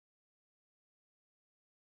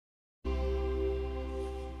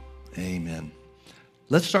Amen.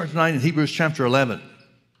 Let's start tonight in Hebrews chapter 11.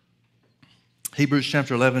 Hebrews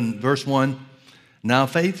chapter 11, verse 1. Now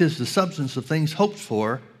faith is the substance of things hoped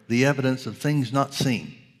for, the evidence of things not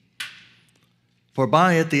seen. For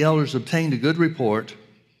by it the elders obtained a good report.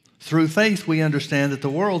 Through faith we understand that the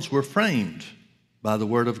worlds were framed by the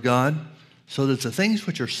word of God, so that the things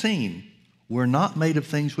which are seen were not made of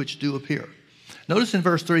things which do appear. Notice in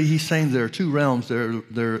verse 3, he's saying there are two realms.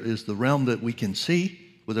 There is the realm that we can see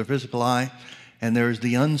with our physical eye, and there is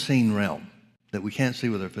the unseen realm that we can't see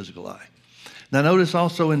with our physical eye. Now notice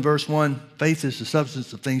also in verse 1, faith is the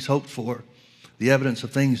substance of things hoped for, the evidence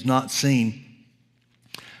of things not seen.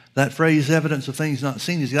 That phrase, evidence of things not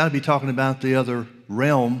seen, has got to be talking about the other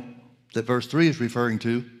realm that verse 3 is referring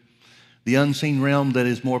to, the unseen realm that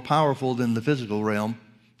is more powerful than the physical realm,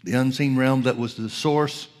 the unseen realm that was the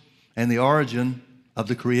source and the origin of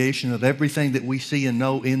the creation of everything that we see and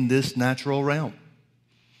know in this natural realm.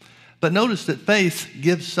 But notice that faith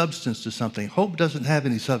gives substance to something. Hope doesn't have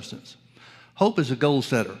any substance. Hope is a goal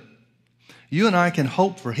setter. You and I can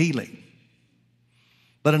hope for healing,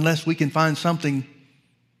 but unless we can find something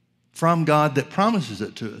from God that promises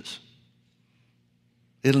it to us,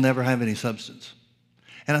 it'll never have any substance.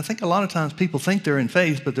 And I think a lot of times people think they're in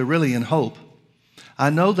faith, but they're really in hope. I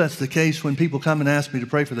know that's the case when people come and ask me to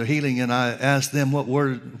pray for their healing, and I ask them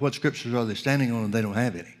what scriptures are they standing on, and they don't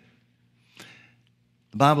have any.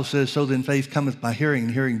 The Bible says, so then faith cometh by hearing,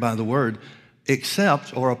 and hearing by the word.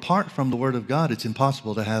 Except or apart from the word of God, it's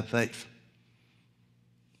impossible to have faith.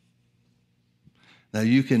 Now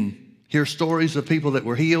you can hear stories of people that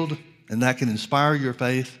were healed, and that can inspire your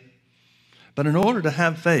faith. But in order to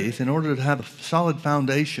have faith, in order to have a solid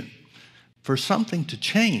foundation for something to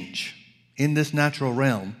change in this natural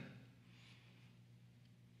realm,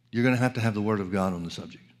 you're going to have the word of God on the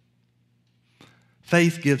subject.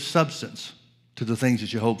 Faith gives substance to the things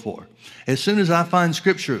that you hope for. As soon as I find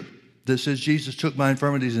scripture that says Jesus took my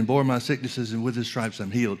infirmities and bore my sicknesses, and with his stripes I'm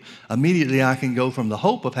healed, immediately I can go from the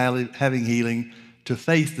hope of having healing to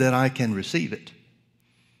faith that I can receive it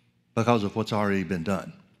because of what's already been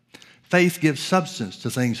done. Faith gives substance to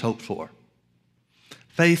things hoped for.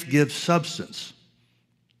 Faith gives substance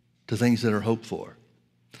to things that are hoped for.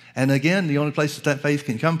 And again, the only place that faith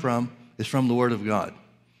can come from is from the Word of God.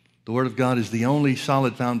 The Word of God is the only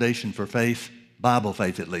solid foundation for faith, Bible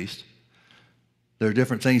faith at least. There are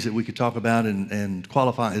different things that we could talk about and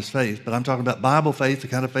qualify as faith, but I'm talking about Bible faith, the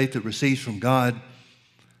kind of faith that receives from God,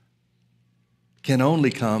 can only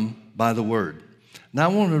come by the Word. Now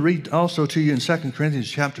I want to read also to you in 2 Corinthians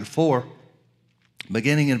chapter 4,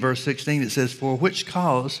 beginning in verse 16, it says, for which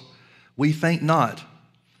cause we faint not,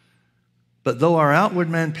 but though our outward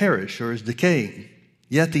man perish or is decaying,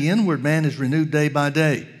 yet the inward man is renewed day by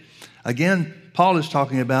day. Again, Paul is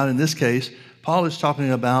talking about, in this case, Paul is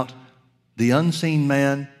talking about the unseen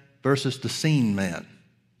man versus the seen man.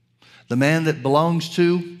 The man that belongs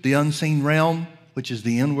to the unseen realm, which is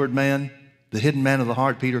the inward man, the hidden man of the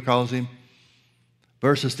heart, Peter calls him,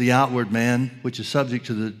 versus the outward man, which is subject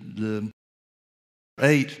to the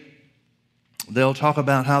 8. They'll talk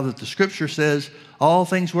about how that the scripture says all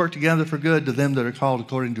things work together for good to them that are called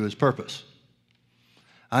according to his purpose.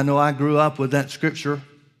 I know I grew up with that scripture,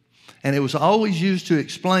 and it was always used to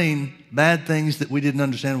explain bad things that we didn't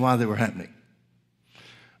understand why they were happening.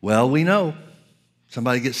 Well, we know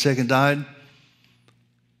somebody gets sick and died.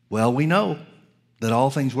 Well, we know that all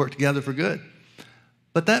things work together for good.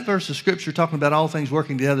 But that verse of scripture talking about all things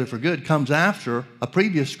working together for good comes after a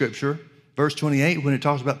previous scripture, verse 28, when it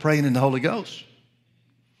talks about praying in the Holy Ghost.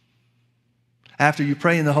 After you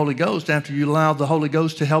pray in the Holy Ghost, after you allow the Holy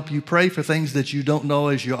Ghost to help you pray for things that you don't know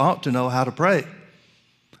as you ought to know how to pray,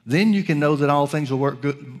 then you can know that all things will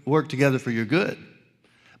work together for your good.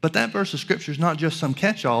 But that verse of scripture is not just some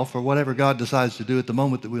catch-all for whatever God decides to do at the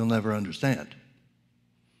moment that we'll never understand.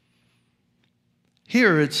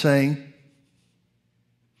 Here it's saying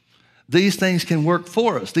these things can work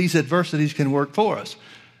for us. These adversities can work for us.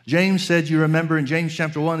 James said, you remember in James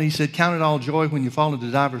chapter 1, he said, count it all joy when you fall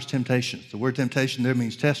into diverse temptations. The word temptation there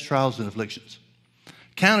means tests, trials, and afflictions.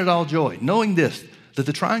 Count it all joy, knowing this, that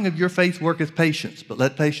the trying of your faith worketh patience, but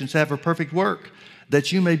let patience have her perfect work,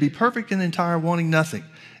 that you may be perfect and entire, wanting nothing.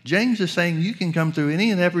 James is saying you can come through any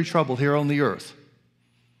and every trouble here on the earth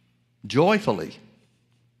joyfully,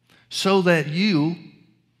 so that you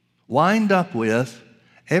wind up with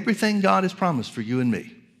everything God has promised for you and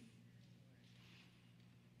me.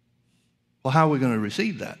 Well, how are we going to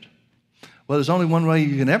receive that? Well, there's only one way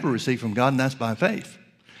you can ever receive from God, and that's by faith.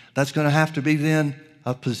 That's going to have to be then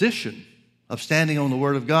a position of standing on the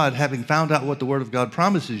Word of God, having found out what the Word of God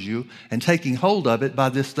promises you, and taking hold of it by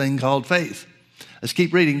this thing called faith. Let's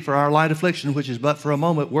keep reading. For our light affliction, which is but for a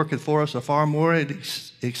moment, worketh for us a far more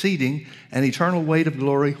exceeding and eternal weight of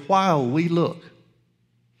glory while we look.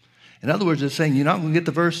 In other words, it's saying you're not going to get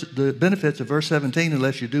the benefits of verse 17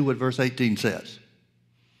 unless you do what verse 18 says.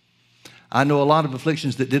 I know a lot of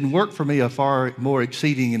afflictions that didn't work for me a far more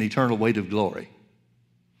exceeding and eternal weight of glory.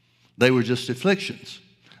 They were just afflictions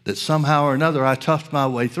that somehow or another I toughed my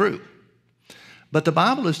way through. But the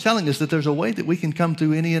Bible is telling us that there's a way that we can come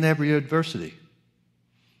through any and every adversity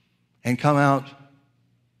and come out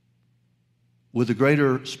with a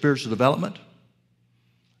greater spiritual development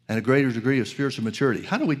and a greater degree of spiritual maturity.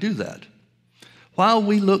 How do we do that? While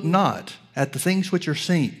we look not at the things which are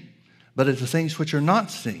seen, but at the things which are not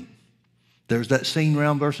seen. There's that seen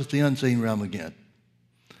realm versus the unseen realm again.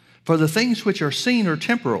 For the things which are seen are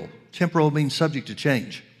temporal. Temporal means subject to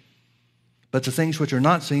change. But the things which are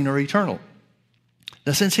not seen are eternal.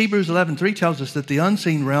 Now, since Hebrews 11:3 tells us that the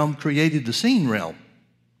unseen realm created the seen realm,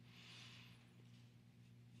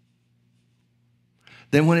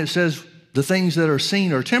 then when it says the things that are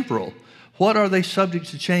seen are temporal, what are they subject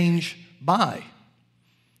to change by?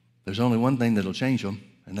 There's only one thing that'll change them,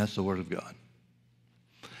 and that's the Word of God.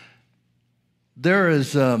 There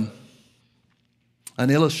is an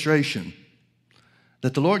illustration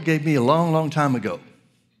that the Lord gave me a long, long time ago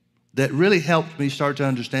that really helped me start to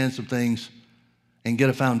understand some things and get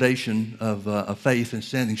a foundation of faith and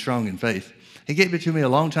standing strong in faith. He gave it to me a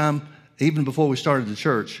long time, even before we started the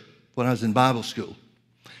church, when I was in Bible school.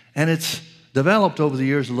 And it's developed over the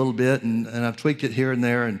years a little bit, and I've tweaked it here and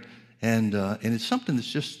there, and it's something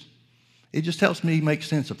that's it just helps me make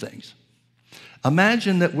sense of things.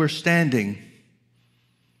 Imagine that we're standing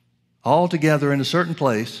all together in a certain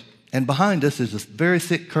place, and behind us is a very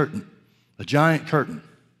thick curtain, a giant curtain.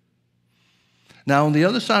 Now, on the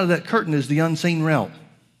other side of that curtain is the unseen realm.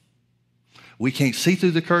 We can't see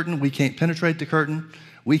through the curtain. We can't penetrate the curtain.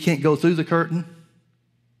 We can't go through the curtain.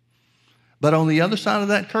 But on the other side of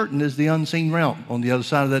that curtain is the unseen realm. On the other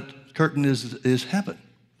side of that curtain is heaven.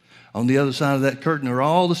 On the other side of that curtain are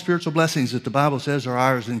all the spiritual blessings that the Bible says are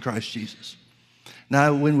ours in Christ Jesus.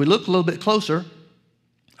 Now, when we look a little bit closer,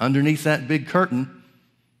 underneath that big curtain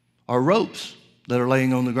are ropes that are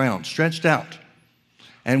laying on the ground, stretched out.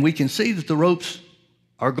 And we can see that the ropes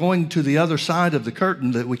are going to the other side of the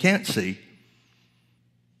curtain that we can't see.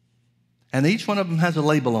 And each one of them has a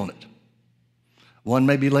label on it. One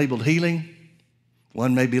may be labeled healing.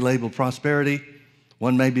 One may be labeled prosperity.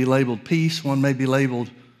 One may be labeled peace. One may be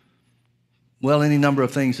labeled, well, any number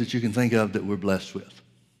of things that you can think of that we're blessed with.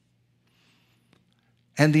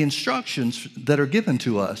 And the instructions that are given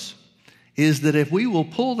to us is that if we will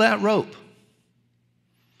pull that rope,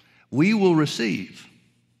 we will receive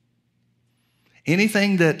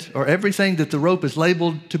anything or everything that the rope is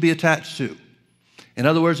labeled to be attached to. In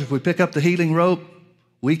other words, if we pick up the healing rope,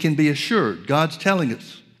 we can be assured, God's telling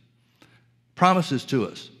us, promises to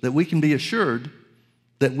us, that we can be assured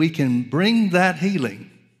that we can bring that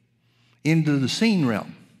healing into the seen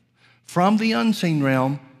realm, from the unseen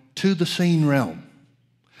realm to the seen realm.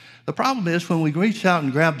 The problem is when we reach out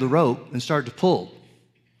and grab the rope and start to pull,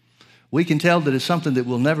 we can tell that it's something that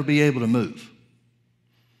we'll never be able to move.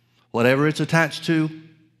 Whatever it's attached to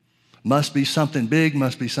must be something big,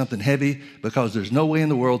 must be something heavy, because there's no way in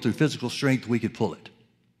the world through physical strength we could pull it.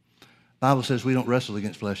 The Bible says we don't wrestle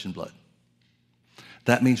against flesh and blood.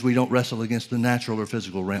 That means we don't wrestle against the natural or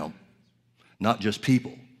physical realm. Not just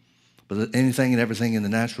people, but anything and everything in the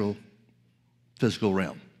natural, physical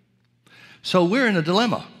realm. So we're in a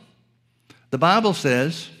dilemma. The Bible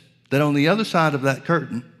says that on the other side of that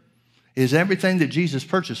curtain is everything that Jesus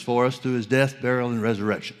purchased for us through his death, burial, and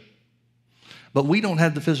resurrection. But we don't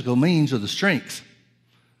have the physical means or the strength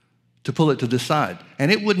to pull it to this side.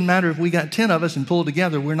 And it wouldn't matter if we got 10 of us and pulled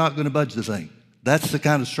together, we're not going to budge the thing. That's the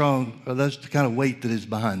kind of weight that is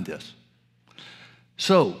behind this.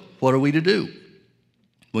 So, what are we to do?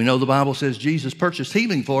 We know the Bible says Jesus purchased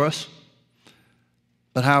healing for us,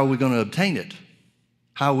 but how are we going to obtain it?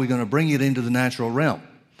 How are we going to bring it into the natural realm?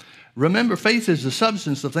 Remember, faith is the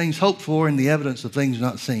substance of things hoped for and the evidence of things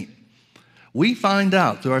not seen. We find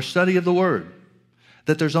out through our study of the Word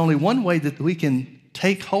that there's only one way that we can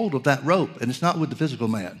take hold of that rope, and it's not with the physical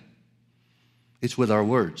man. It's with our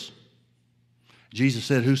words. Jesus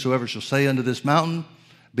said, whosoever shall say unto this mountain,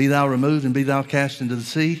 be thou removed and be thou cast into the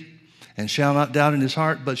sea, and shall not doubt in his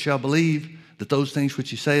heart, but shall believe that those things which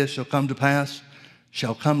he saith shall come to pass,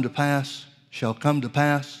 shall come to pass, shall come to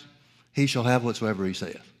pass, he shall have whatsoever he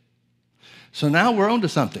saith. So now we're on to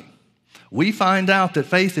something. We find out that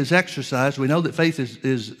faith is exercised. We know that faith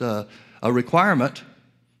is a requirement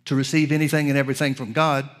to receive anything and everything from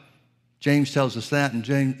God. James tells us that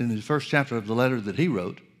in the first chapter of the letter that he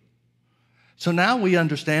wrote. So now we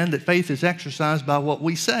understand that faith is exercised by what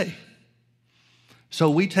we say. So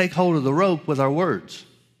we take hold of the rope with our words.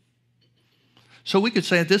 So we could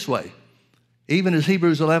say it this way. Even as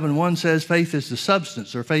Hebrews 11:1 says, faith is the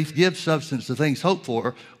substance, or faith gives substance to things hoped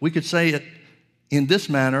for, we could say it in this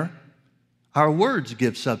manner: our words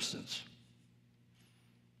give substance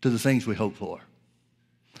to the things we hope for.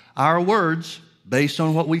 Our words, based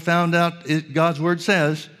on what we found out God's word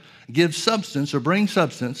says, give substance or bring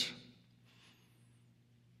substance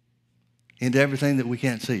into everything that we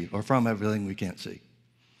can't see, or from everything we can't see.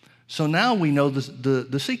 So now we know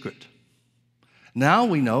the secret. Now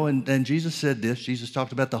we know, and Jesus said this, Jesus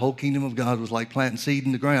talked about the whole kingdom of God was like planting seed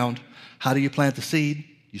in the ground. How do you plant the seed?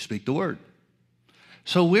 You speak the word.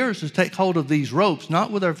 So we're to take hold of these ropes,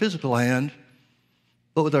 not with our physical hand,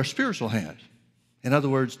 but with our spiritual hand. In other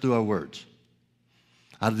words, through our words.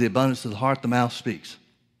 Out of the abundance of the heart, the mouth speaks.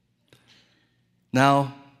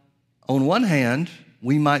 Now, on one hand,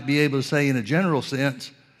 we might be able to say in a general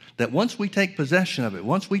sense that once we take possession of it,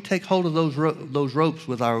 once we take hold of those ropes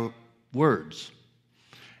with our words,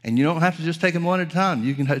 and you don't have to just take them one at a time.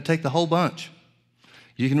 You can take the whole bunch.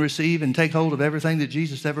 You can receive and take hold of everything that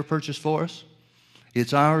Jesus ever purchased for us.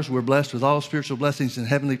 It's ours. We're blessed with all spiritual blessings in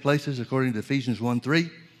heavenly places, according to Ephesians 1:3.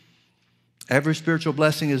 Every spiritual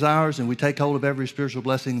blessing is ours, and we take hold of every spiritual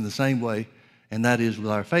blessing in the same way, and that is with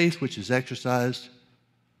our faith, which is exercised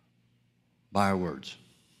by our words.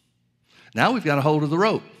 Now we've got a hold of the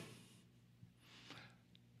rope.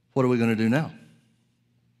 What are we going to do now?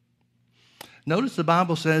 Notice the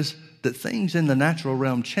Bible says that things in the natural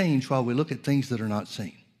realm change while we look at things that are not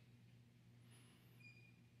seen.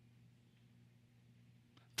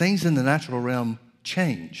 Things in the natural realm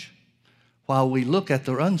change while we look at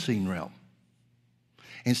the unseen realm.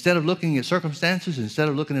 Instead of looking at circumstances, instead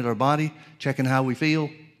of looking at our body, checking how we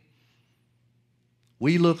feel,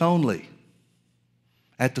 we look only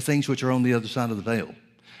at the things which are on the other side of the veil.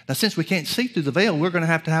 Now, since we can't see through the veil, we're going to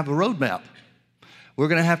have a roadmap. We're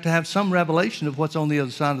going to have some revelation of what's on the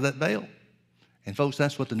other side of that veil. And folks,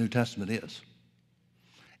 that's what the New Testament is.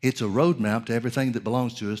 It's a roadmap to everything that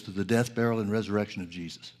belongs to us through the death, burial, and resurrection of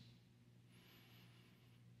Jesus.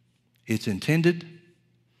 It's intended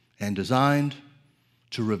and designed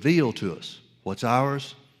to reveal to us what's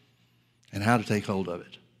ours and how to take hold of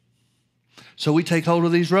it. So we take hold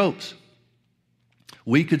of these ropes.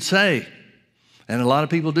 We could say, and a lot of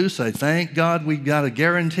people do say, thank God we've got a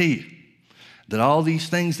guarantee that all these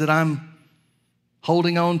things that I'm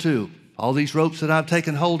holding on to, all these ropes that I've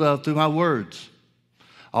taken hold of through my words,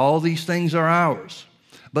 all these things are ours.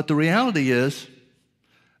 But the reality is,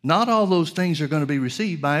 not all those things are going to be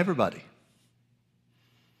received by everybody.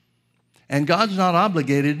 And God's not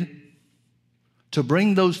obligated to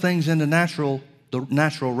bring those things into the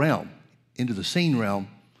natural realm, into the seen realm,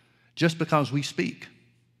 just because we speak.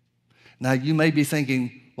 Now, you may be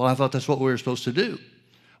thinking, well, I thought that's what we were supposed to do.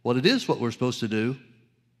 Well, it is what we're supposed to do,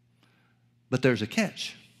 but there's a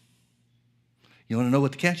catch. You want to know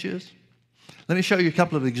what the catch is? Let me show you a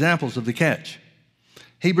couple of examples of the catch.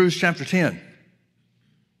 Hebrews chapter 10.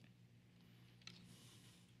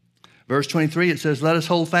 Verse 23, it says, let us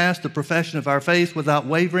hold fast the profession of our faith without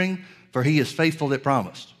wavering, for he is faithful that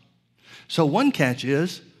promised. So one catch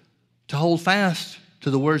is to hold fast to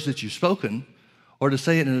the words that you've spoken, or to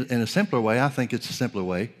say it in a simpler way. I think it's a simpler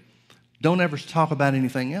way. Don't ever talk about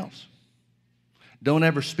anything else. Don't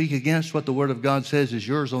ever speak against what the Word of God says is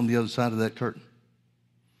yours on the other side of that curtain.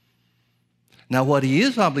 Now, what he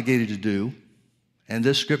is obligated to do, and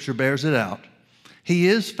this scripture bears it out, he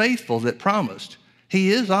is faithful that promised.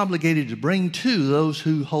 He is obligated to bring to those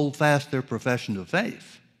who hold fast their profession of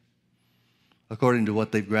faith, according to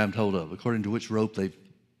what they've grabbed hold of, according to which rope they've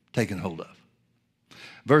taken hold of.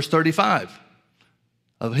 Verse 35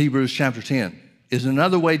 of Hebrews chapter 10 is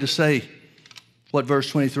another way to say what verse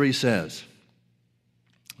 23 says.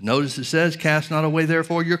 Notice it says, cast not away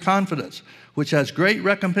therefore your confidence, which has great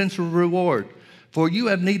recompense of reward. For you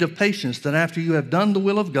have need of patience, that after you have done the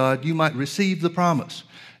will of God, you might receive the promise.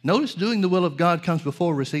 Notice doing the will of God comes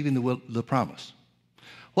before receiving the promise.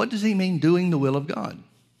 What does he mean, doing the will of God?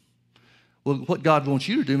 Well, what God wants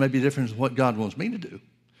you to do may be different from what God wants me to do.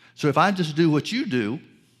 So if I just do what you do,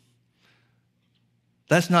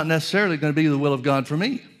 that's not necessarily going to be the will of God for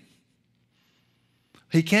me.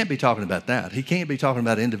 He can't be talking about that. He can't be talking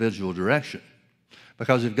about individual direction.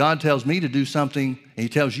 Because if God tells me to do something and he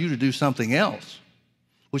tells you to do something else,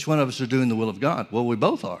 which one of us are doing the will of God? Well, we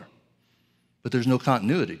both are. But there's no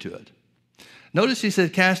continuity to it. Notice he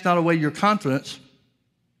said, cast not away your confidence,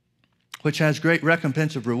 which has great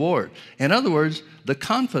recompense of reward. In other words, the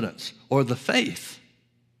confidence or the faith.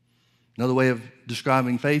 Another way of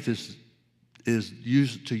describing faith is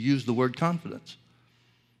to use the word confidence.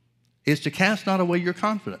 Is to cast not away your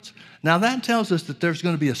confidence. Now that tells us that there's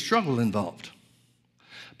going to be a struggle involved.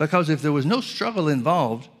 Because if there was no struggle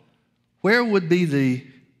involved, where would be the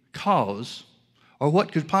cause, or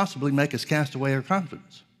what could possibly make us cast away our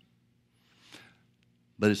confidence?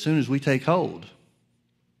 But as soon as we take hold,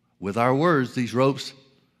 with our words, these ropes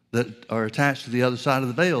that are attached to the other side of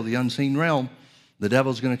the veil, the unseen realm, the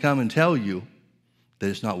devil's going to come and tell you that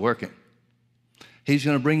it's not working. He's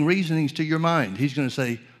going to bring reasonings to your mind. He's going to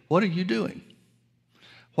say, what are you doing?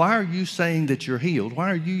 Why are you saying that you're healed?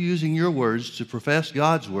 Why are you using your words to profess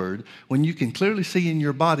God's word when you can clearly see in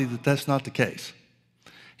your body that that's not the case?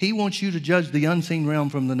 He wants you to judge the unseen realm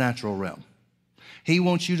from the natural realm. He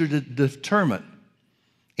wants you to determine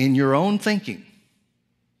in your own thinking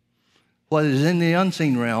what is in the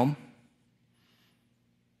unseen realm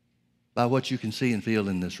by what you can see and feel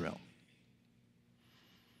in this realm.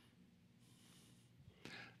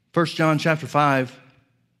 1 John chapter 5,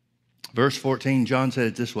 verse 14, John said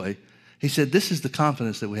it this way. He said, this is the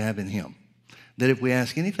confidence that we have in him, that if we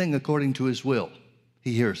ask anything according to his will,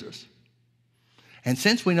 he hears us. And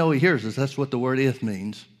since we know he hears us, that's what the word if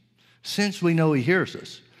means. Since we know he hears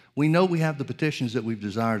us, we know we have the petitions that we've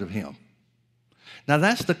desired of him. Now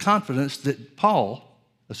that's the confidence that Paul,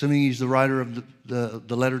 assuming he's the writer of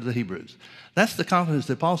the letter to the Hebrews, that's the confidence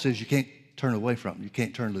that Paul says you can't turn away from, you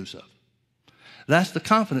can't turn loose of. That's the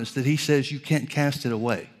confidence that he says you can't cast it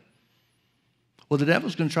away. Well, the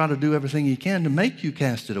devil's going to try to do everything he can to make you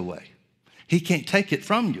cast it away. He can't take it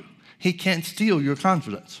from you. He can't steal your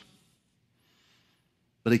confidence.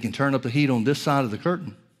 But he can turn up the heat on this side of the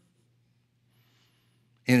curtain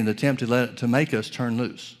in an attempt to make us turn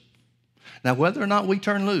loose. Now, whether or not we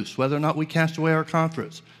turn loose, whether or not we cast away our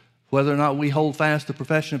confidence, whether or not we hold fast the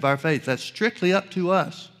profession of our faith, that's strictly up to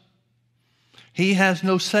us. He has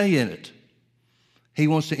no say in it. He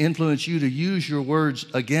wants to influence you to use your words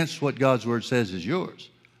against what God's word says is yours.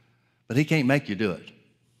 But he can't make you do it.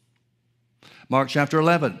 Mark chapter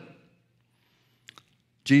 11.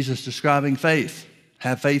 Jesus describing faith.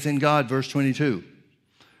 Have faith in God, verse 22.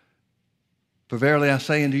 For verily I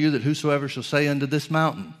say unto you that whosoever shall say unto this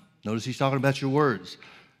mountain, notice he's talking about your words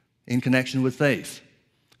in connection with faith.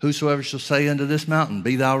 Whosoever shall say unto this mountain,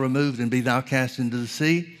 be thou removed and be thou cast into the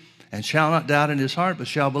sea, and shall not doubt in his heart, but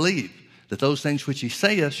shall believe that those things which he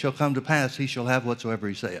saith shall come to pass, he shall have whatsoever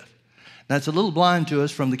he saith. Now, it's a little blind to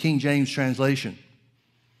us from the King James translation.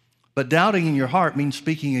 But doubting in your heart means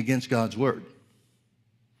speaking against God's word.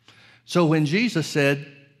 So when Jesus said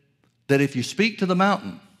that if you speak to the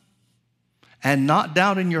mountain and not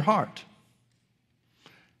doubt in your heart,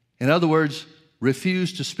 in other words,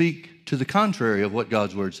 refuse to speak to the contrary of what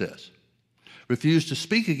God's word says, refuse to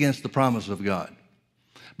speak against the promise of God,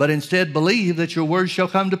 but instead believe that your words shall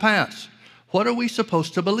come to pass. What are we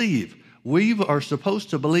supposed to believe? We are supposed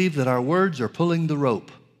to believe that our words are pulling the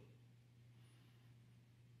rope.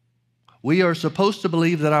 We are supposed to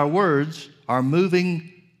believe that our words are moving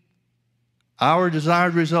our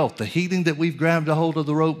desired result. The healing that we've grabbed a hold of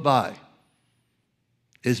the rope by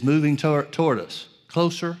is moving toward us,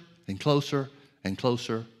 closer and closer and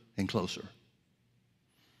closer and closer.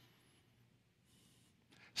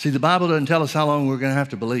 See, the Bible doesn't tell us how long we're going to have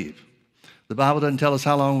to believe. The Bible doesn't tell us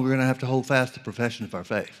how long we're going to have to hold fast the profession of our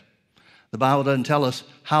faith. The Bible doesn't tell us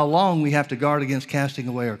how long we have to guard against casting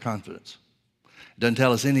away our confidence. It doesn't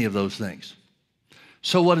tell us any of those things.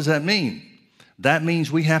 So what does that mean? That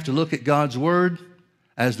means we have to look at God's word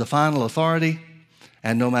as the final authority,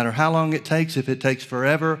 and no matter how long it takes, if it takes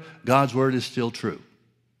forever, God's word is still true.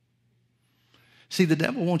 See, the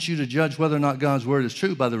devil wants you to judge whether or not God's word is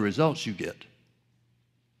true by the results you get.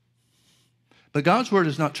 But God's word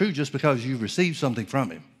is not true just because you've received something from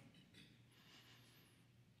him.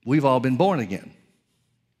 We've all been born again.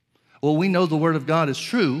 Well, we know the word of God is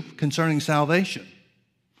true concerning salvation.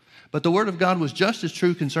 But the word of God was just as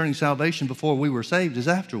true concerning salvation before we were saved as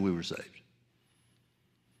after we were saved.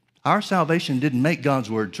 Our salvation didn't make God's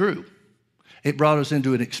word true. It brought us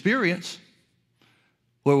into an experience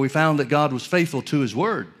where we found that God was faithful to his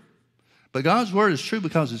word. But God's word is true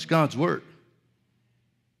because it's God's word.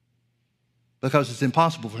 Because it's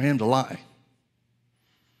impossible for him to lie.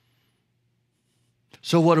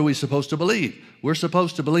 So what are we supposed to believe? We're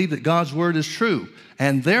supposed to believe that God's word is true,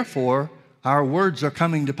 and therefore our words are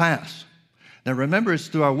coming to pass. Now remember, it's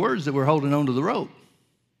through our words that we're holding on to the rope.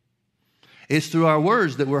 It's through our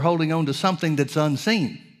words that we're holding on to something that's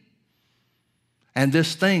unseen. And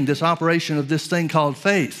this thing, this operation of this thing called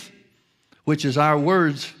faith, which is our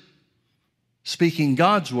words speaking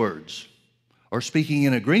God's words or speaking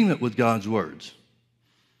in agreement with God's words,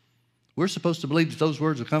 we're supposed to believe that those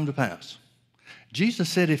words will come to pass. Jesus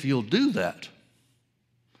said, if you'll do that,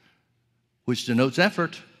 which denotes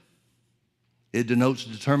effort, it denotes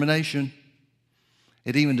determination,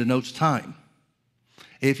 it even denotes time.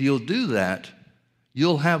 If you'll do that,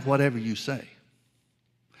 you'll have whatever you say.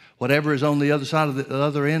 Whatever is on the other side of the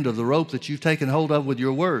other end of the rope that you've taken hold of with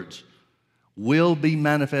your words will be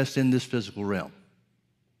manifest in this physical realm.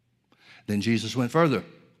 Then Jesus went further.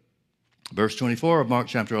 Verse 24 of Mark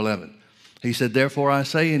chapter 11. He said, therefore I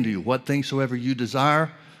say unto you, what things soever you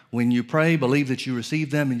desire, when you pray, believe that you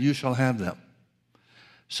receive them and you shall have them.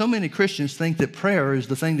 So many Christians think that prayer is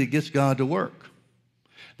the thing that gets God to work,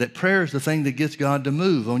 that prayer is the thing that gets God to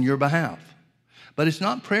move on your behalf. But it's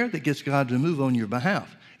not prayer that gets God to move on your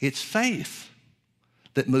behalf. It's faith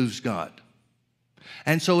that moves God.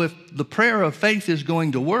 And so if the prayer of faith is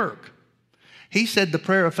going to work, he said the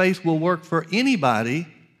prayer of faith will work for anybody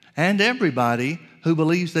and everybody who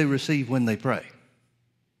believes they receive when they pray.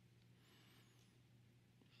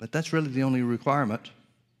 But that's really the only requirement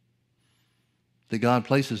that God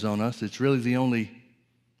places on us. It's really the only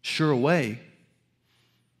sure way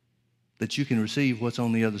that you can receive what's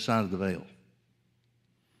on the other side of the veil.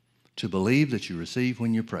 To believe that you receive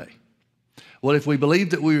when you pray. Well, if we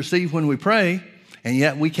believe that we receive when we pray, and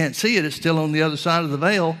yet we can't see it, it's still on the other side of the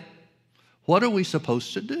veil, what are we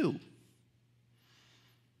supposed to do?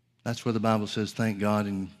 That's where the Bible says, thank God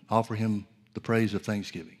and offer him the praise of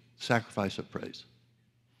thanksgiving, sacrifice of praise.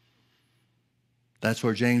 That's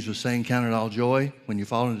where James was saying, count it all joy when you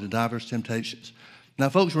fall into diverse temptations. Now,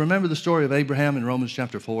 folks, remember the story of Abraham in Romans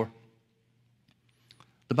chapter 4?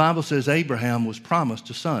 The Bible says Abraham was promised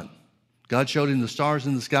a son. God showed him the stars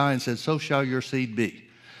in the sky and said, so shall your seed be.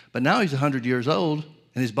 But now he's 100 years old,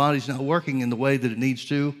 and his body's not working in the way that it needs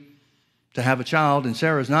to have a child. And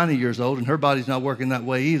Sarah's 90 years old, and her body's not working that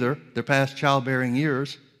way either. They're past childbearing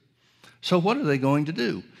years. So what are they going to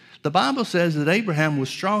do? The Bible says that Abraham was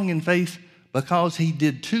strong in faith because he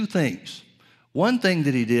did two things. One thing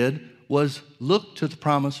that he did was look to the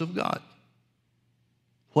promise of God.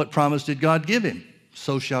 What promise did God give him?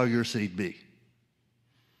 So shall your seed be.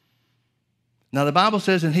 Now, the Bible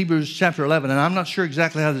says in Hebrews chapter 11, and I'm not sure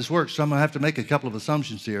exactly how this works, so I'm going to have to make a couple of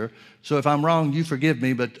assumptions here. So if I'm wrong, you forgive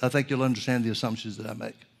me, but I think you'll understand the assumptions that I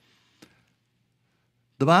make.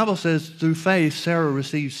 The Bible says through faith, Sarah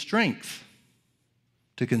received strength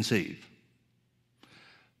to conceive.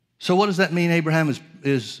 So what does that mean Abraham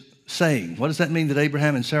is saying? What does that mean that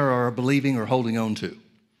Abraham and Sarah are believing or holding on to?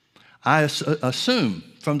 I assume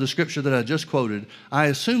from the scripture that I just quoted, I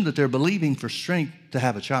assume that they're believing for strength to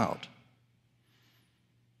have a child.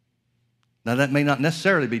 Now, that may not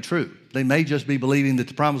necessarily be true. They may just be believing that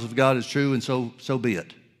the promise of God is true, and so be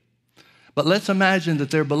it. But let's imagine that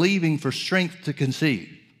they're believing for strength to conceive.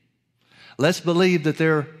 Let's believe that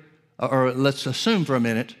let's assume for a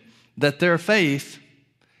minute that their faith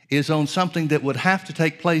is on something that would have to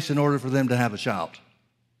take place in order for them to have a child.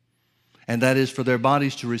 And that is for their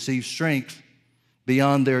bodies to receive strength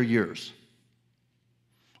beyond their years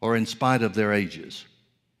or in spite of their ages.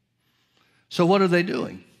 So what are they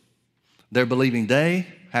doing? They're believing day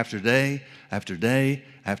after day after day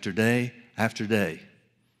after day after day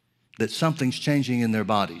that something's changing in their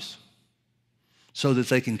bodies so that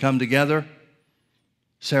they can come together.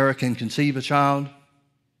 Sarah can conceive a child.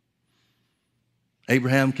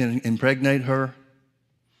 Abraham can impregnate her,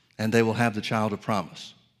 and they will have the child of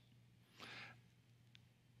promise.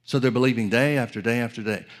 So they're believing day after day after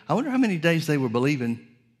day. I wonder how many days they were believing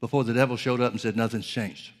before the devil showed up and said nothing's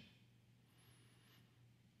changed.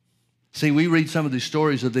 See, we read some of these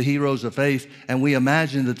stories of the heroes of faith, and we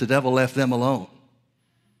imagine that the devil left them alone.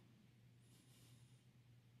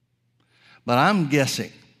 But I'm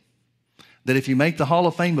guessing that if you make the Hall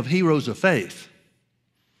of Fame of heroes of faith,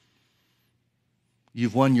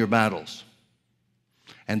 you've won your battles.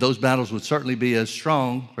 And those battles would certainly be as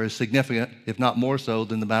strong or as significant, if not more so,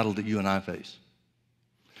 than the battle that you and I face.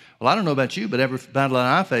 Well, I don't know about you, but every battle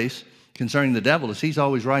that I face concerning the devil is he's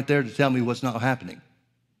always right there to tell me what's not happening.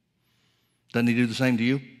 Doesn't he do the same to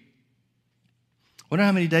you? Wonder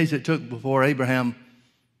how many days it took before Abraham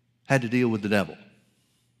had to deal with the devil.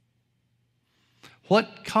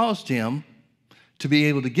 What caused him to be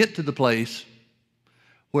able to get to the place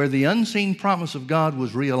where the unseen promise of God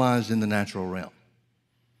was realized in the natural realm?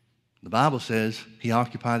 The Bible says he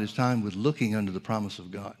occupied his time with looking unto the promise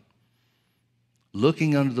of God.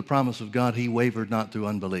 Looking unto the promise of God, he wavered not through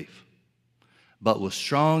unbelief, but was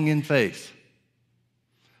strong in faith.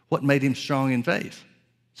 What made him strong in faith?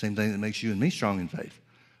 Same thing that makes you and me strong in faith.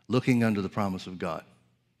 Looking unto the promise of God.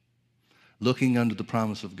 looking unto the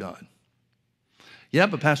promise of God. Yeah,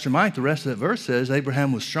 but Pastor Mike, the rest of that verse says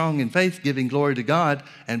Abraham was strong in faith, giving glory to God,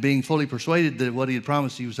 and being fully persuaded that what he had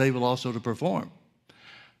promised he was able also to perform.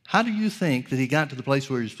 How do you think that he got to the place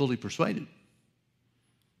where he was fully persuaded?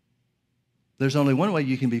 There's only one way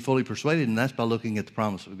you can be fully persuaded, and that's by looking at the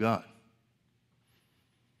promise of God.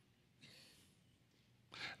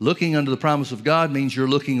 Looking unto the promise of God means you're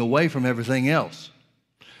looking away from everything else.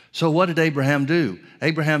 So what did Abraham do?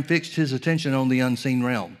 Abraham fixed his attention on the unseen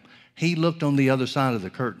realm. He looked on the other side of the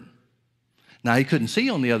curtain. Now, he couldn't see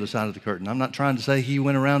on the other side of the curtain. I'm not trying to say he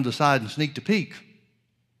went around the side and sneaked a peek.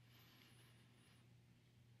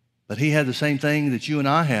 But he had the same thing that you and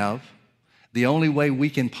I have. The only way we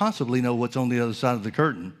can possibly know what's on the other side of the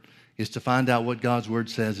curtain is to find out what God's word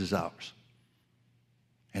says is ours.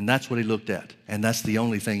 And that's what he looked at. And that's the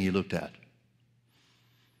only thing he looked at.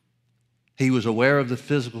 He was aware of the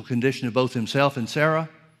physical condition of both himself and Sarah.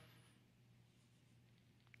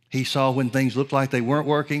 He saw when things looked like they weren't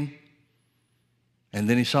working. And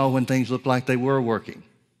then he saw when things looked like they were working.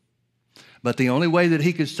 But the only way that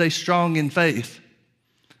he could stay strong in faith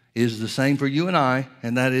is the same for you and I,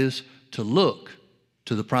 and that is to look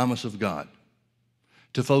to the promise of God.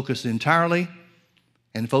 To focus entirely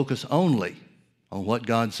and focus only on what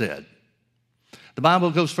God said. The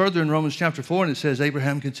Bible goes further in Romans chapter 4, and it says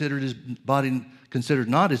Abraham considered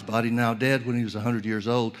not his body now dead when he was 100 years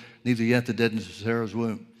old, neither yet the deadness of Sarah's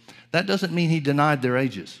womb. That doesn't mean he denied their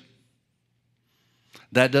ages.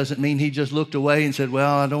 That doesn't mean he just looked away and said,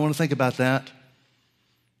 well, I don't want to think about that.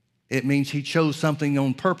 It means he chose something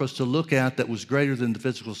on purpose to look at that was greater than the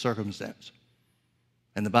physical circumstance.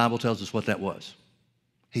 And the Bible tells us what that was.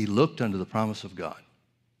 He looked unto the promise of God.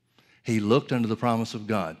 He looked unto the promise of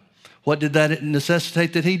God. What did that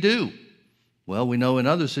necessitate that he do? Well, we know in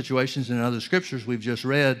other situations, in other scriptures we've just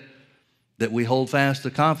read, that we hold fast the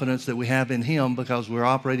confidence that we have in him because we're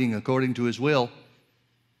operating according to his will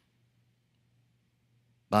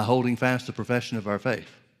by holding fast the profession of our faith.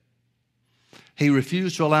 He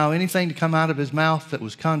refused to allow anything to come out of his mouth that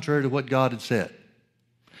was contrary to what God had said.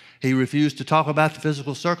 He refused to talk about the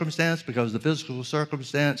physical circumstance because the physical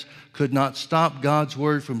circumstance could not stop God's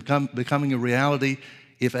word from becoming a reality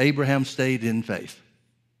if Abraham stayed in faith.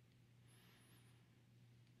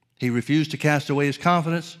 He refused to cast away his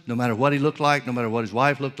confidence, no matter what he looked like, no matter what his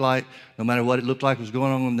wife looked like, no matter what it looked like was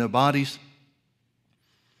going on in their bodies.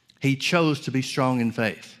 He chose to be strong in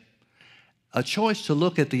faith. A choice to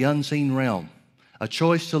look at the unseen realm. A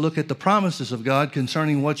choice to look at the promises of God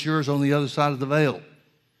concerning what's yours on the other side of the veil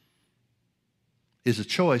is a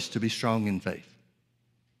choice to be strong in faith.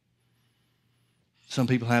 Some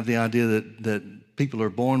people have the idea that people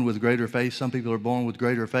are born with greater faith. Some people are born with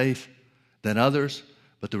greater faith than others.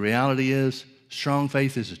 But the reality is, strong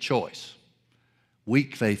faith is a choice.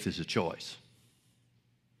 Weak faith is a choice.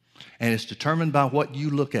 And it's determined by what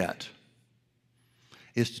you look at.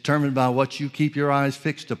 It's determined by what you keep your eyes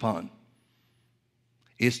fixed upon.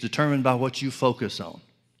 It's determined by what you focus on.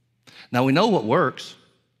 Now, we know what works,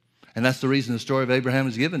 and that's the reason the story of Abraham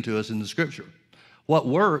is given to us in the Scripture. What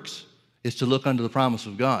works is to look unto the promise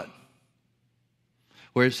of God.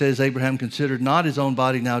 Where it says Abraham considered not his own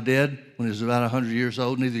body now dead when he was about 100 years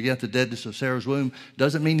old, neither yet the deadness of Sarah's womb,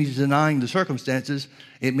 doesn't mean he's denying the circumstances.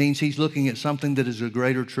 It means he's looking at something that is a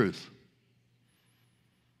greater truth.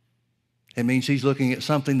 It means he's looking at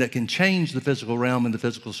something that can change the physical realm and the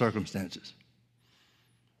physical circumstances.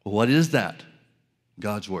 Well, what is that?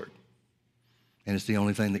 God's word. And it's the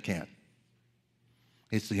only thing that can.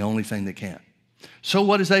 It's the only thing that can. So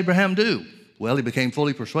what does Abraham do? Well, he became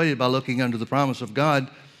fully persuaded by looking unto the promise of God.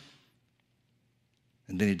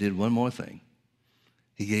 And then he did one more thing.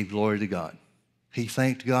 He gave glory to God. He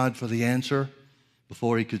thanked God for the answer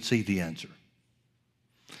before he could see the answer.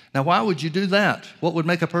 Now, why would you do that? What would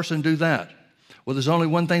make a person do that? Well, there's only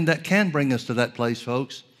one thing that can bring us to that place,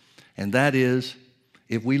 folks, and that is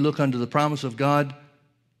if we look unto the promise of God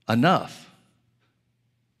enough,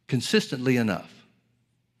 consistently enough,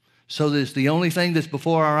 so that it's the only thing that's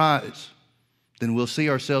before our eyes, then we'll see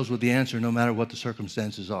ourselves with the answer no matter what the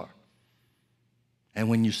circumstances are. And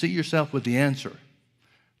when you see yourself with the answer,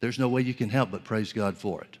 there's no way you can help but praise God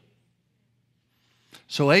for it.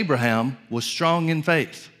 So Abraham was strong in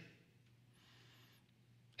faith.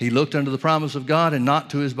 He looked unto the promise of God and not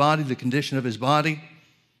to his body, the condition of his body.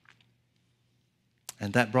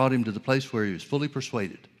 And that brought him to the place where he was fully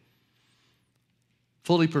persuaded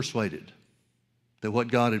that what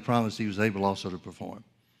God had promised he was able also to perform.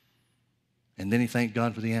 And then he thanked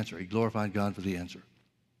God for the answer. He glorified God for the answer.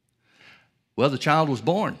 Well, the child was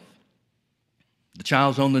born. The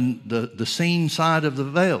child's on the seen side of the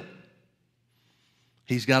veil.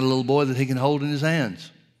 He's got a little boy that he can hold in his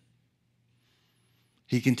hands.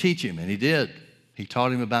 He can teach him, and he did. He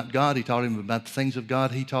taught him about God. He taught him about the things of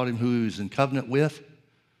God. He taught him who he was in covenant with.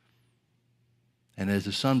 And as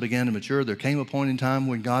the son began to mature, there came a point in time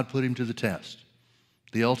when God put him to the test,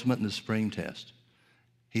 the ultimate and the supreme test.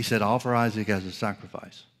 He said, offer Isaac as a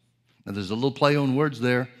sacrifice. Now, there's a little play on words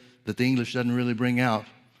there that the English doesn't really bring out.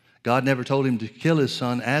 God never told him to kill his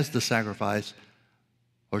son as the sacrifice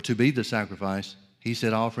or to be the sacrifice. He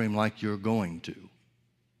said, offer him like you're going to.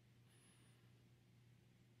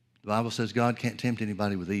 The Bible says God can't tempt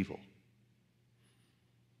anybody with evil.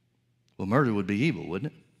 Well, murder would be evil,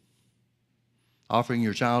 wouldn't it? Offering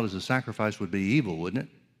your child as a sacrifice would be evil, wouldn't it?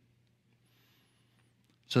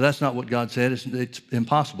 So that's not what God said. It's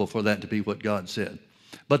impossible for that to be what God said.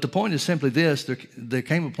 But the point is simply this. There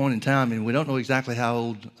came a point in time, and we don't know exactly how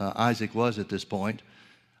old Isaac was at this point.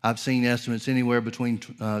 I've seen estimates anywhere between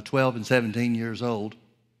 12 and 17 years old.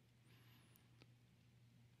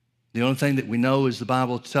 The only thing that we know is the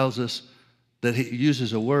Bible tells us that he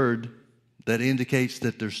uses a word that indicates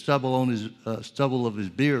that there's stubble on his stubble of his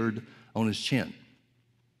beard on his chin.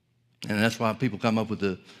 And that's why people come up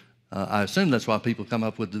with I assume that's why people come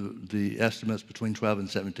up with the estimates between 12 and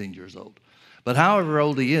 17 years old. But however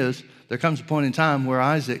old he is, there comes a point in time where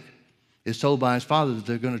Isaac is told by his father that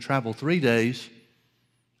they're going to travel 3 days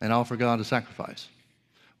and offer God a sacrifice.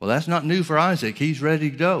 Well, that's not new for Isaac. He's ready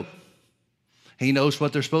to go. He knows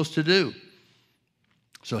what they're supposed to do.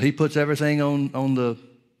 So he puts everything on the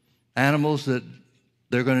animals that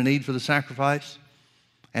they're going to need for the sacrifice.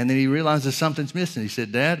 And then he realizes something's missing. He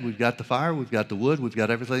said, Dad, we've got the fire, we've got the wood, we've got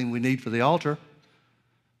everything we need for the altar,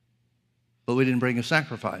 but we didn't bring a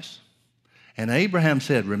sacrifice. And Abraham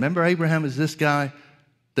said, remember, Abraham is this guy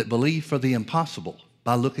that believed for the impossible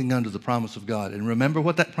by looking under the promise of God. And remember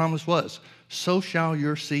what that promise was. So shall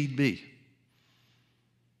your seed be.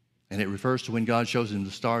 And it refers to when God shows him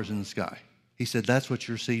the stars in the sky. He said, that's what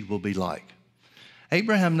your seed will be like.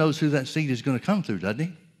 Abraham knows who that seed is going to come through, doesn't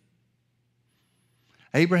he?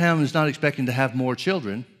 Abraham is not expecting to have more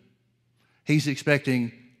children. He's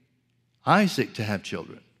expecting Isaac to have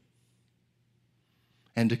children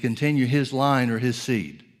and to continue his line or his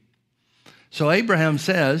seed. So Abraham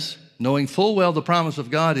says, knowing full well the promise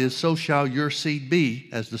of God is, so shall your seed be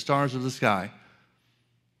as the stars of the sky.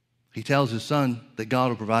 He tells his son that God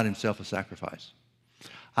will provide himself a sacrifice.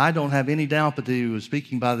 I don't have any doubt but that he was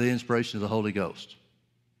speaking by the inspiration of the Holy Ghost.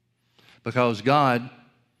 Because God,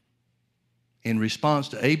 in response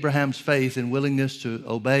to Abraham's faith and willingness to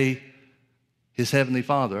obey his heavenly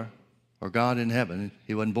father, or God in heaven,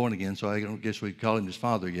 he wasn't born again, so I don't guess we could call him his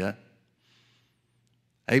father yet.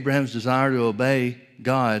 Abraham's desire to obey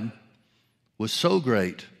God was so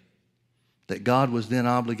great that God was then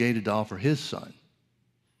obligated to offer his son.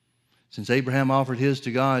 Since Abraham offered his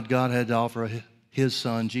to God, God had to offer his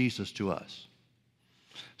son, Jesus, to us.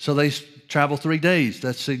 So they travel 3 days.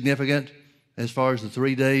 That's significant as far as the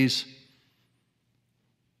 3 days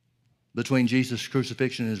between Jesus'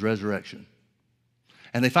 crucifixion and his resurrection.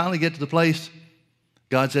 And they finally get to the place,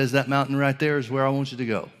 God says, that mountain right there is where I want you to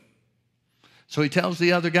go. So he tells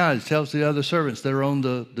the other guys, tells the other servants that are on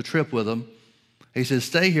the trip with him, he says,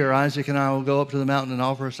 stay here, Isaac and I will go up to the mountain and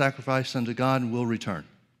offer a sacrifice unto God and we'll return.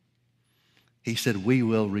 He said, we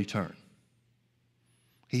will return.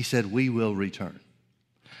 He said, we will return.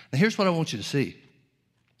 Now here's what I want you to see.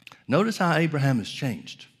 Notice how Abraham has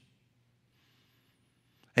changed.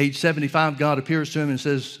 Age 75, God appears to him and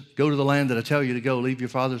says, go to the land that I tell you to go. Leave your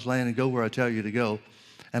father's land and go where I tell you to go.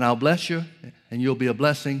 And I'll bless you, and you'll be a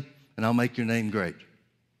blessing, and I'll make your name great.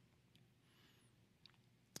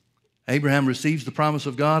 Abraham receives the promise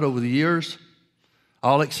of God over the years,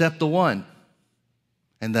 all except the one,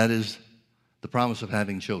 and that is the promise of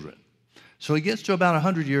having children. So he gets to about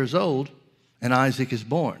 100 years old, and Isaac is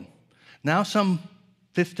born. Now some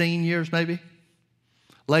 15 years maybe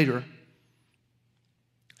later,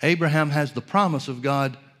 Abraham has the promise of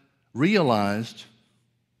God realized.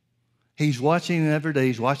 He's watching him every day.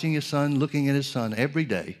 He's watching his son, looking at his son every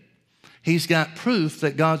day. He's got proof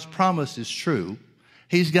that God's promise is true.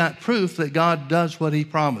 He's got proof that God does what he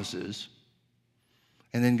promises.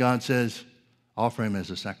 And then God says, offer him as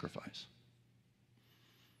a sacrifice.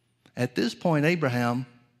 At this point, Abraham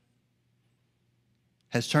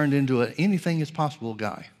has turned into an anything is possible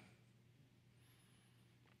guy.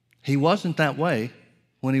 He wasn't that way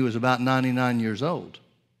when he was about 99 years old.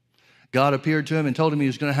 God appeared to him and told him he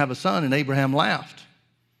was going to have a son, and Abraham laughed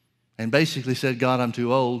and basically said, God, I'm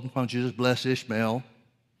too old. Why don't you just bless Ishmael?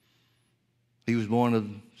 He was born of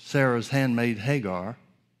Sarah's handmaid Hagar.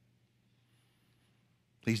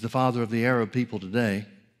 He's the father of the Arab people today.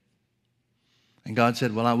 And God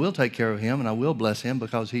said, well, I will take care of him and I will bless him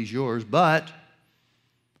because he's yours. But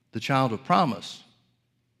the child of promise,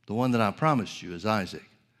 the one that I promised you, is Isaac.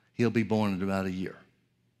 He'll be born in about a year.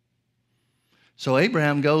 So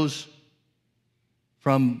Abraham goes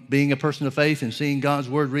from being a person of faith and seeing God's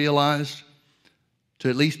word realized to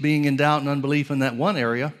at least being in doubt and unbelief in that one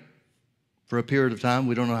area for a period of time.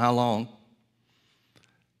 We don't know how long.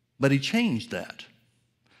 But he changed that.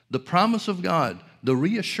 The promise of God, the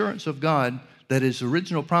reassurance of God that his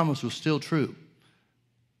original promise was still true,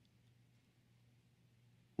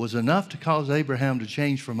 was enough to cause Abraham to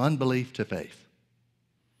change from unbelief to faith.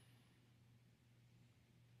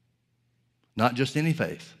 Not just any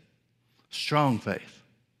faith, strong faith,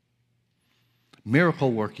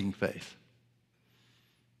 miracle-working faith.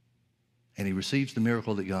 And he receives the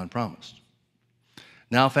miracle that God promised.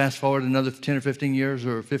 Now fast forward another 10 or 15 years,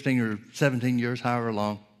 or 15 or 17 years, however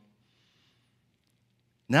long.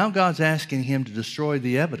 Now God's asking him to destroy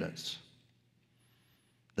the evidence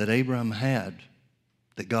that Abraham had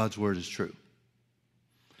that God's word is true.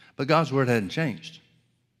 But God's word hadn't changed.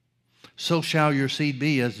 So shall your seed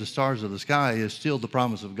be as the stars of the sky is still the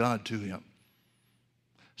promise of God to him.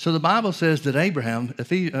 So the Bible says that Abraham,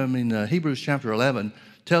 Hebrews chapter 11,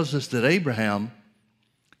 tells us that Abraham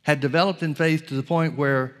had developed in faith to the point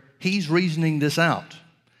where he's reasoning this out.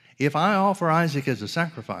 If I offer Isaac as a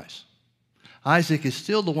sacrifice, Isaac is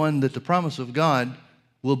still the one that the promise of God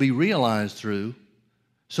will be realized through.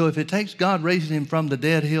 So if it takes God raising him from the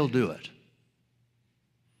dead, he'll do it.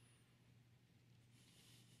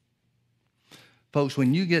 Folks,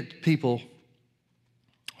 when you get people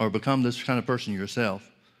or become this kind of person yourself,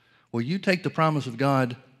 well, you take the promise of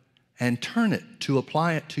God and turn it to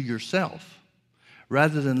apply it to yourself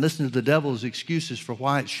rather than listen to the devil's excuses for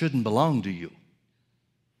why it shouldn't belong to you.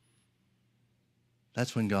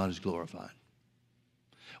 That's when God is glorified.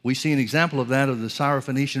 We see an example of that of the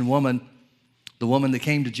Syrophoenician woman, the woman that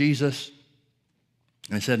came to Jesus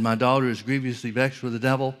and said, my daughter is grievously vexed with the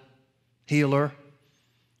devil. Heal her.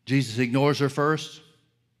 Jesus ignores her first.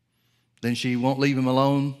 Then she won't leave him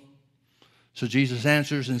alone. So Jesus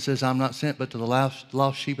answers and says, I'm not sent but to the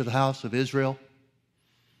lost sheep of the house of Israel.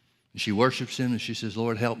 And she worships him and she says,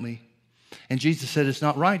 Lord, help me. And Jesus said, it's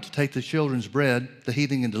not right to take the children's bread, the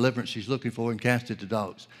healing and deliverance she's looking for, and cast it to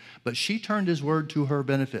dogs. But she turned his word to her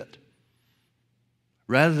benefit.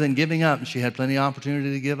 Rather than giving up, and she had plenty of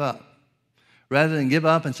opportunity to give up. Rather than give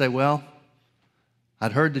up and say, well,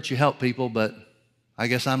 I'd heard that you help people, but I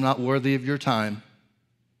guess I'm not worthy of your time.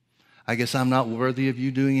 I guess I'm not worthy of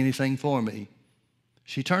you doing anything for me.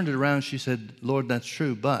 She turned it around. She said, Lord, that's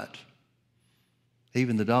true, but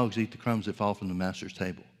even the dogs eat the crumbs that fall from the master's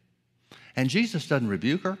table. And Jesus doesn't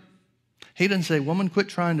rebuke her. He doesn't say, woman, quit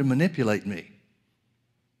trying to manipulate me.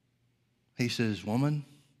 He says, woman,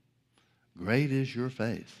 great is your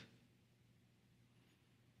faith.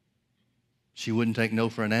 She wouldn't take no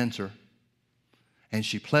for an answer. And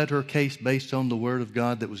she pled her case based on the word of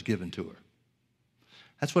God that was given to her.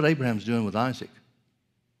 That's what Abraham's doing with Isaac.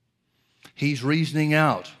 He's reasoning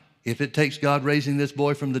out, if it takes God raising this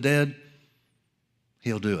boy from the dead,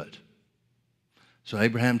 he'll do it. So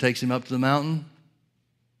Abraham takes him up to the mountain,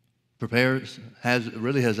 has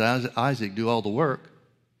Isaac do all the work.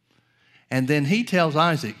 And then he tells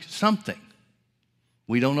Isaac something.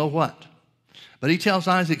 We don't know what. But he tells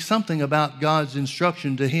Isaac something about God's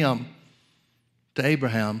instruction to him, to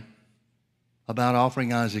Abraham, about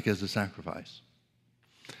offering Isaac as a sacrifice.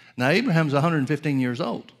 Now, Abraham's 115 years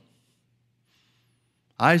old.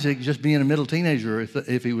 Isaac, just being a middle teenager,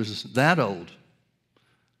 if he was that old,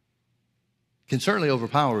 can certainly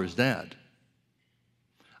overpower his dad.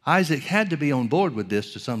 Isaac had to be on board with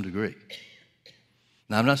this to some degree.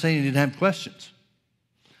 Now, I'm not saying he didn't have questions.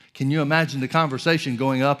 Can you imagine the conversation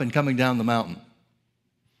going up and coming down the mountain?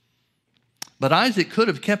 But Isaac could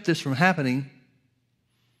have kept this from happening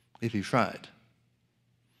if he tried.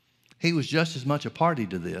 He was just as much a party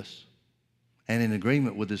to this and in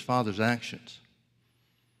agreement with his father's actions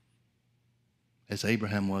as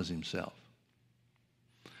Abraham was himself.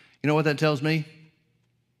 You know what that tells me?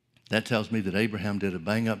 That tells me that Abraham did a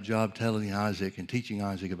bang-up job telling Isaac and teaching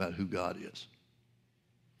Isaac about who God is.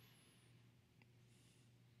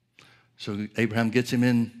 So Abraham gets him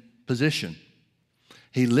in position.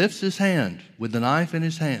 He lifts his hand with the knife in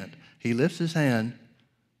his hand. He lifts his hand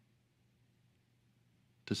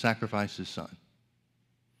to sacrifice his son.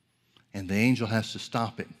 And the angel has to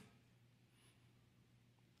stop him.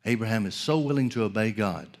 Abraham is so willing to obey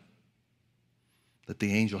God that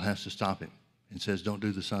the angel has to stop him and says, don't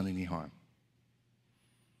do the son any harm.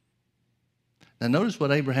 Now notice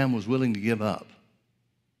what Abraham was willing to give up.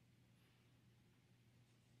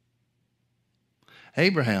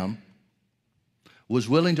 Abraham was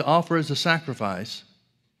willing to offer as a sacrifice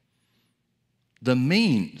the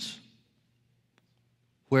means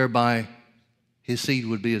whereby his seed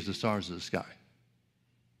would be as the stars of the sky.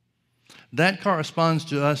 That corresponds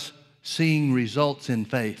to us seeing results in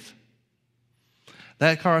faith.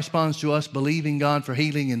 That corresponds to us believing God for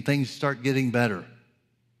healing and things start getting better.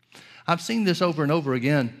 I've seen this over and over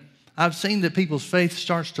again. I've seen that people's faith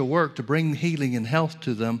starts to work to bring healing and health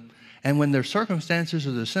to them, and when their circumstances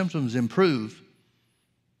or their symptoms improve,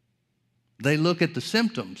 they look at the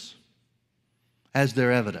symptoms as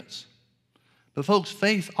their evidence. But folks,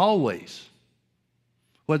 faith always,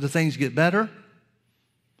 whether things get better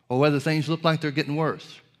or whether things look like they're getting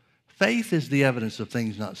worse, faith is the evidence of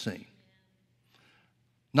things not seen.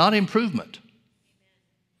 Not improvement.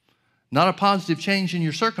 Not a positive change in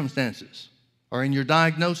your circumstances or in your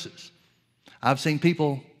diagnosis. I've seen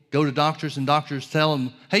people go to doctors and doctors tell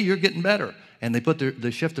them, hey, you're getting better. And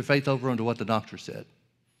they shift their faith over onto what the doctor said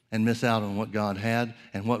and miss out on what God had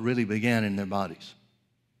and what really began in their bodies.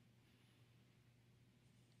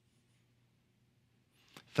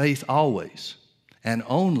 Faith always and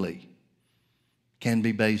only can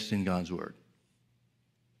be based in God's Word.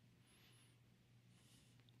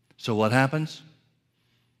 So what happens?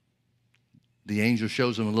 The angel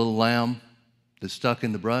shows them a little lamb that's stuck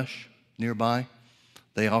in the brush nearby.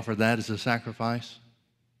 They offer that as a sacrifice,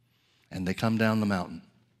 and they come down the mountain.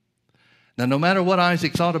 Now, no matter what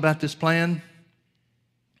Isaac thought about this plan,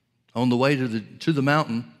 on the way to the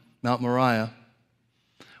mountain, Mount Moriah,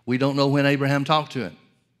 we don't know when Abraham talked to him.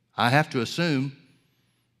 I have to assume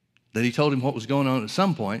that he told him what was going on at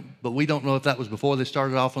some point, but we don't know if that was before they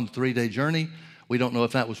started off on the 3-day journey. We don't know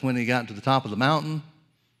if that was when he got to the top of the mountain.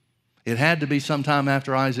 It had to be sometime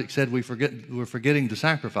after Isaac said we're forgetting to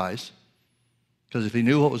sacrifice, because if he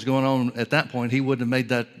knew what was going on at that point, he wouldn't have made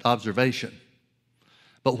that observation.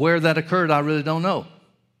 But where that occurred, I really don't know.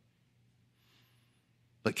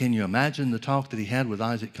 But can you imagine the talk that he had with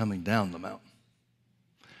Isaac coming down the mountain?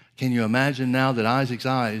 Can you imagine now that Isaac's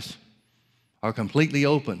eyes are completely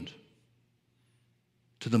opened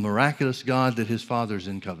to the miraculous God that his father's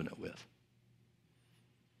in covenant with?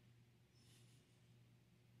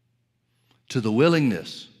 To the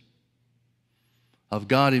willingness of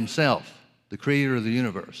God himself, the creator of the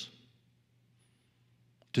universe,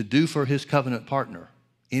 to do for his covenant partner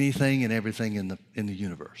anything and everything in the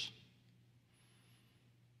universe.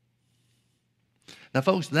 Now,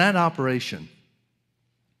 folks, that operation,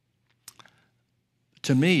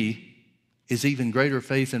 to me, is even greater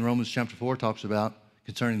faith than Romans chapter 4 talks about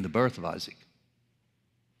concerning the birth of Isaac.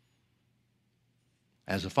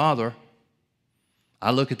 As a father,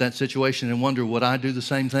 I look at that situation and wonder, would I do the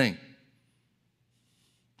same thing?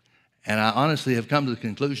 And I honestly have come to the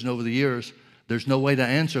conclusion over the years, there's no way to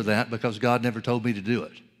answer that because God never told me to do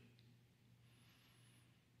it.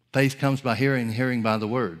 Faith comes by hearing, and hearing by the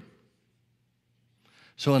word.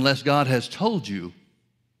 So unless God has told you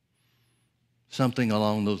something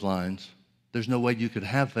along those lines, there's no way you could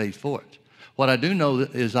have faith for it. What I do know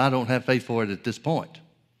is I don't have faith for it at this point.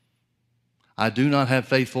 I do not have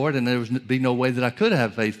faith for it, and there would be no way that I could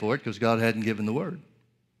have faith for it because God hadn't given the word.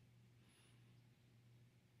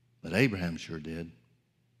 But Abraham sure did.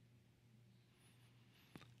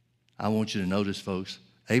 I want you to notice, folks,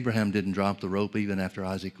 Abraham didn't drop the rope even after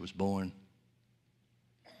Isaac was born.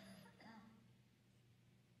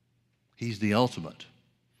 He's the ultimate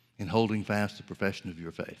in holding fast the profession of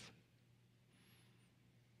your faith.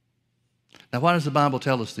 Now, why does the Bible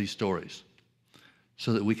tell us these stories?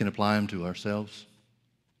 So that we can apply them to ourselves,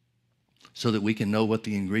 so that we can know what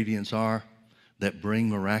the ingredients are that bring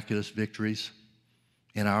miraculous victories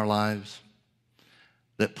in our lives,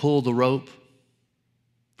 that pull the rope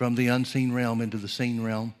from the unseen realm into the seen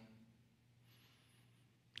realm,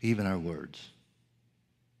 even our words.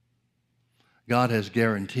 God has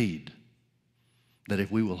guaranteed that if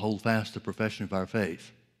we will hold fast the profession of our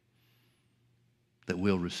faith, that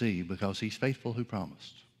we'll receive because he's faithful who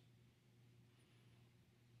promised.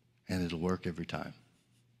 And it'll work every time.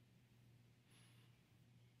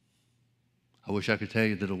 I wish I could tell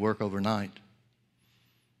you that it'll work overnight.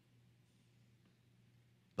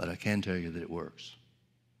 But I can tell you that it works.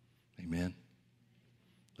 Amen.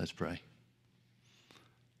 Let's pray.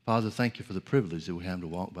 Father, thank you for the privilege that we have to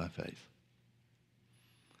walk by faith.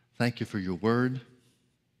 Thank you for your word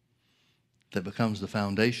that becomes the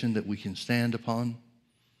foundation that we can stand upon,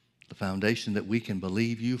 the foundation that we can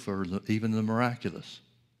believe you for even the miraculous.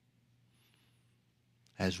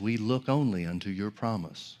 As we look only unto your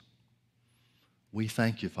promise, we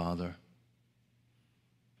thank you, Father,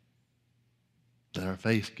 that our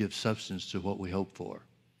faith gives substance to what we hope for.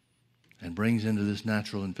 and brings into this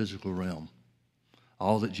natural and physical realm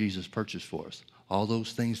all that Jesus purchased for us, all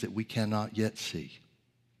those things that we cannot yet see.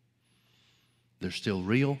 They're still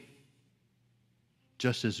real,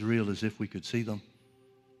 just as real as if we could see them.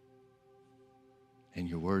 And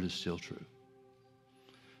your word is still true.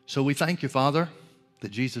 So we thank you, Father, that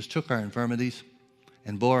Jesus took our infirmities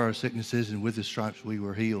and bore our sicknesses, and with his stripes we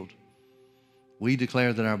were healed. We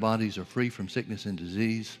declare that our bodies are free from sickness and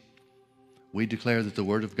disease. We declare that the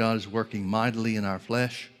word of God is working mightily in our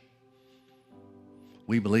flesh.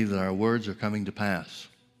 We believe that our words are coming to pass.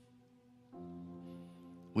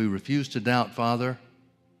 We refuse to doubt, Father,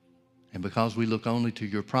 and because we look only to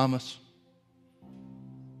your promise,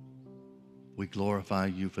 we glorify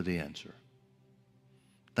you for the answer.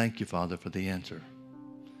 Thank you, Father, for the answer.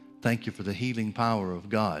 Thank you for the healing power of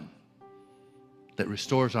God that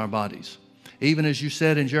restores our bodies. Even as you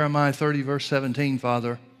said in Jeremiah 30, verse 17,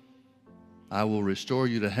 Father, I will restore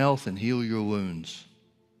you to health and heal your wounds.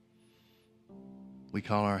 We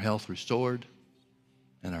call our health restored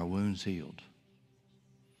and our wounds healed.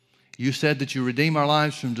 You said that you redeem our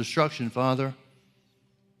lives from destruction, Father,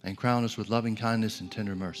 and crown us with loving kindness and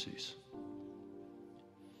tender mercies.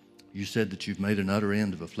 You said that you've made an utter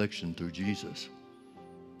end of affliction through Jesus,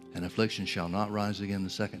 and affliction shall not rise again the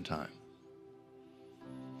second time.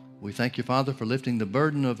 We thank you, Father, for lifting the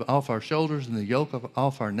burden off our shoulders and the yoke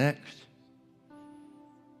off our necks,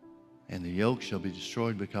 and the yoke shall be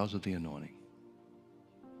destroyed because of the anointing.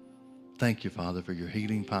 Thank you, Father, for your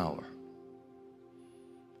healing power.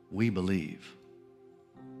 We believe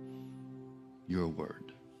your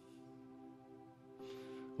word.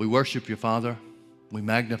 We worship you, Father. We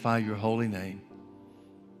magnify your holy name.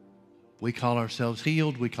 We call ourselves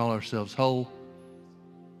healed. We call ourselves whole.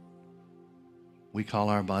 We call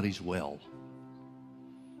our bodies well.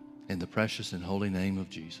 In the precious and holy name of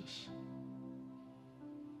Jesus.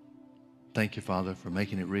 Thank you, Father, for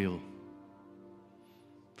making it real,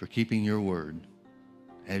 for keeping your word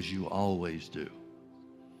as you always do.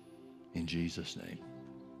 In Jesus' name.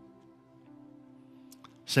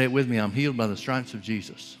 Say it with me. I'm healed by the stripes of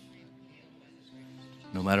Jesus.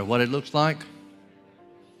 No matter what it looks like,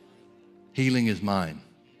 healing is mine.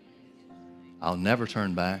 I'll never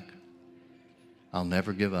turn back. I'll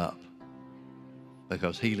never give up,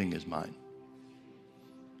 because healing is mine.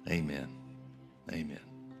 Amen. Amen.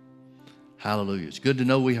 Hallelujah. It's good to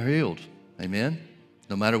know we are healed. Amen.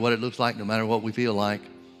 No matter what it looks like, no matter what we feel like,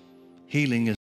 healing is